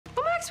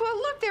Maxwell,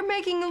 look, they're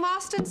making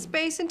Lost in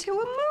Space into a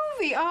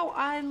movie. Oh,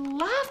 I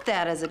loved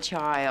that as a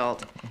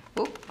child.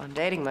 Oop, I'm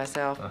dating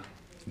myself.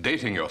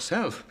 Dating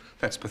yourself?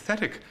 That's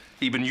pathetic.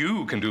 Even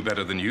you can do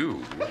better than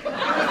you.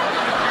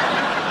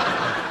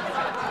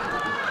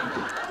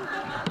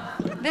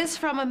 This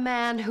from a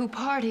man who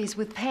parties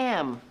with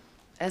Pam,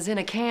 as in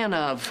a can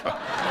of.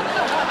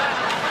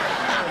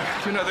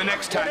 You know, the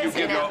next time you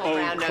give your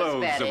old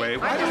clothes away,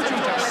 why don't you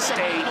just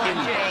stay in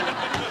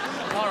there?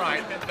 All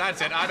right,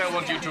 that's it. I don't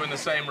want you two in the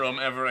same room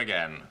ever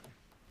again.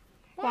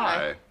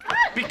 Why?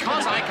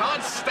 Because I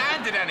can't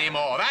stand it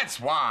anymore, that's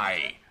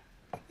why.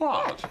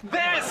 What?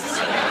 This!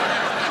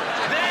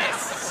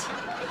 This!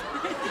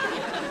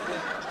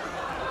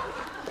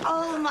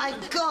 Oh, my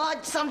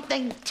God,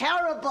 something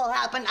terrible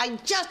happened. I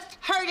just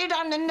heard it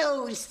on the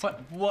news.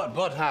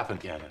 What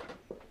happened, Janet?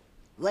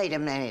 Wait a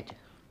minute.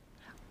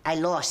 I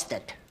lost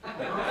it.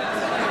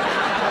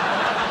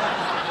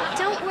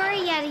 Don't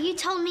worry, Yetta. You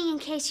told me in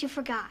case you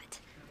forgot.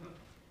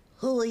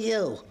 Who are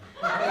you?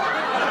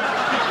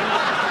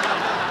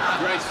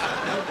 Grace,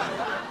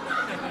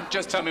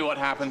 just tell me what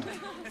happened.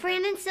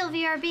 Fran and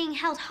Sylvia are being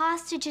held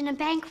hostage in a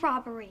bank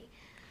robbery.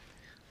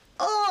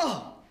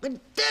 Oh, but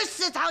this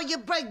is how you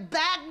break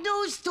bad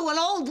news to an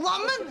old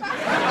woman?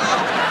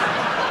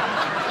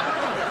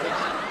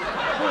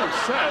 Oh,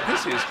 sir,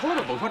 this is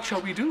horrible. What shall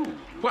we do?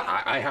 Well,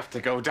 I have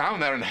to go down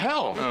there and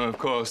help. Oh, of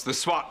course, the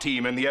SWAT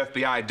team and the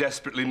FBI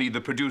desperately need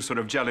the producer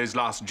of Jelly's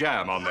Last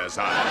Jam on their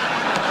side.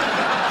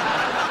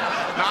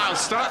 Now,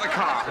 start the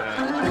car.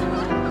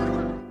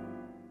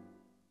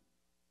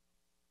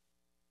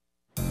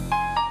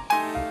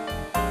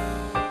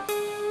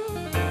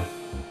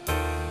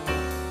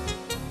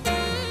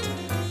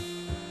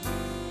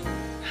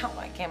 Oh,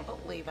 I can't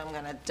believe I'm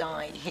gonna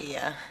die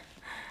here.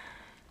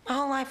 My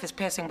whole life is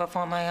passing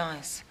before my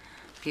eyes.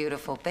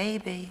 Beautiful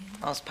baby,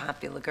 most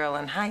popular girl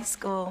in high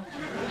school,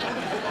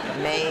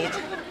 maid.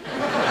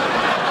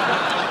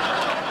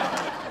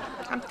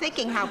 I'm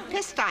thinking how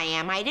pissed I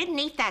am. I didn't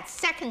eat that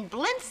second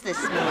blintz this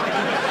morning.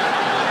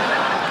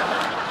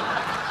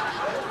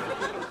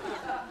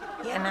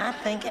 You're not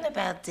thinking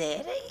about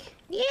Daddy?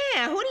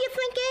 Yeah, who do you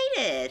think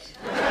ate it?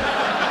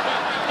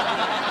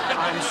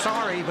 I'm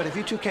sorry, but if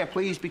you two can't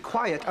please be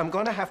quiet, I'm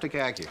going to have to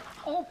gag you.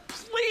 Oh,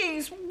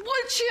 please,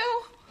 would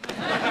you?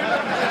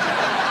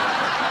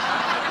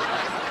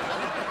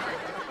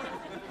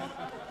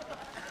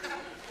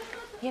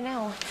 You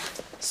know,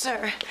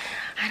 sir,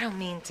 I don't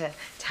mean to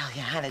tell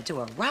you how to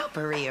do a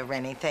robbery or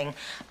anything,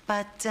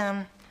 but,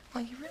 well,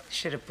 you really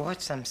should have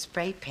bought some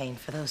spray paint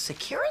for those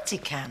security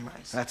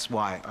cameras. That's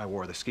why I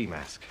wore the ski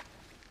mask.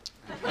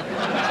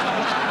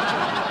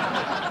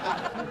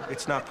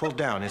 It's not pulled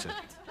down, is it?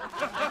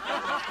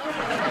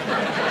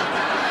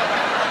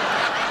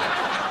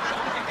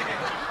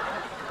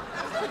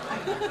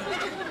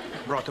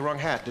 Brought the wrong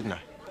hat, didn't I?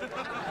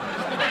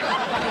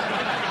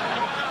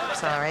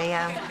 Sorry,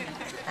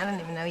 I don't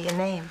even know your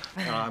name.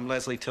 I'm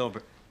Leslie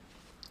Tilbert.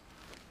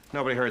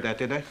 Nobody heard that,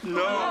 did they?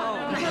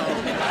 No.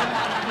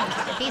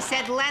 He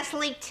said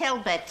Leslie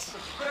Tilbert.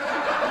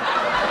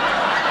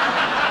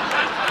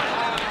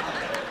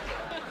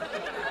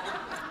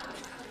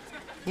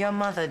 Your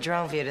mother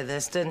drove you to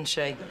this, didn't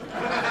she?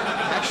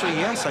 Actually,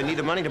 yes. I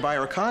needed money to buy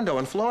her a condo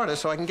in Florida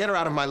so I can get her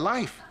out of my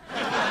life.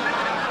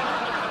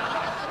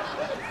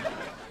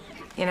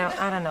 You know,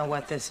 I don't know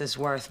what this is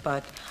worth,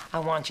 but I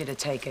want you to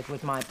take it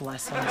with my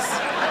blessings.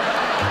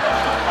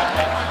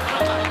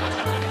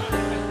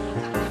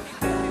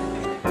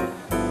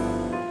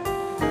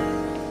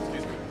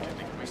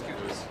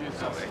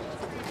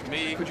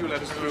 Me, could you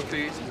let us through,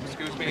 please?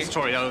 Excuse me. Miss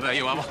Torrio, there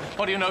you are.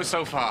 What do you know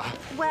so far?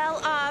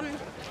 Well,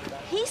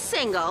 he's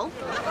single,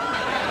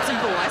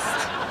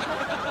 divorced.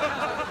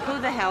 Who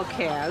the hell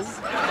cares?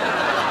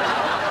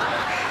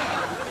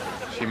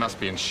 She must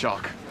be in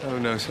shock. Oh,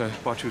 no, sir.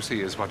 What you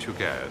see is what you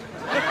get.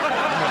 No,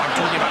 I'm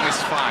talking about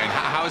Miss Fine.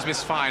 How is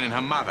Miss Fine and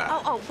her mother?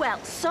 Oh, well,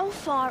 so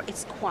far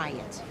it's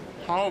quiet.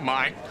 Oh,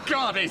 my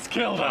God, he's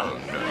killed her.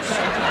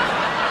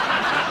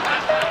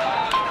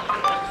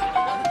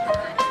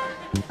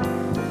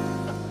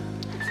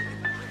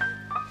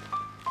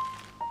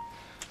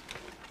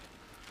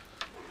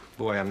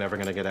 Boy, I'm never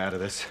going to get out of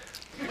this.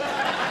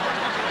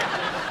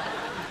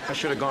 I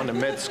should have gone to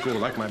med school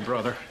like my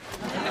brother.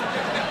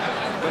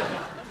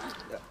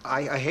 But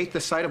I hate the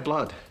sight of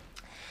blood.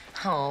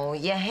 Oh,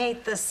 you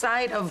hate the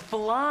sight of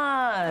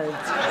blood.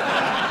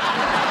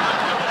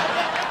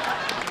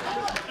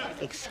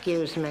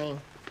 Excuse me.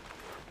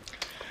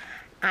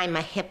 I'm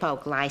a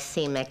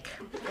hypoglycemic.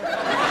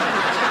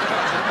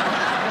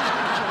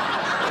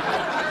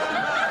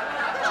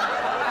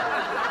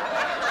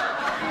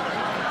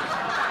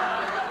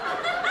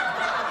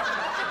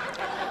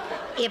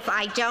 If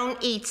I don't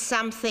eat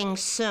something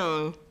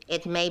soon,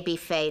 it may be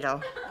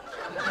fatal.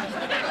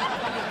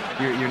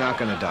 You're not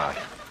going to die.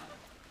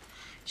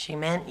 She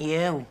meant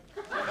you.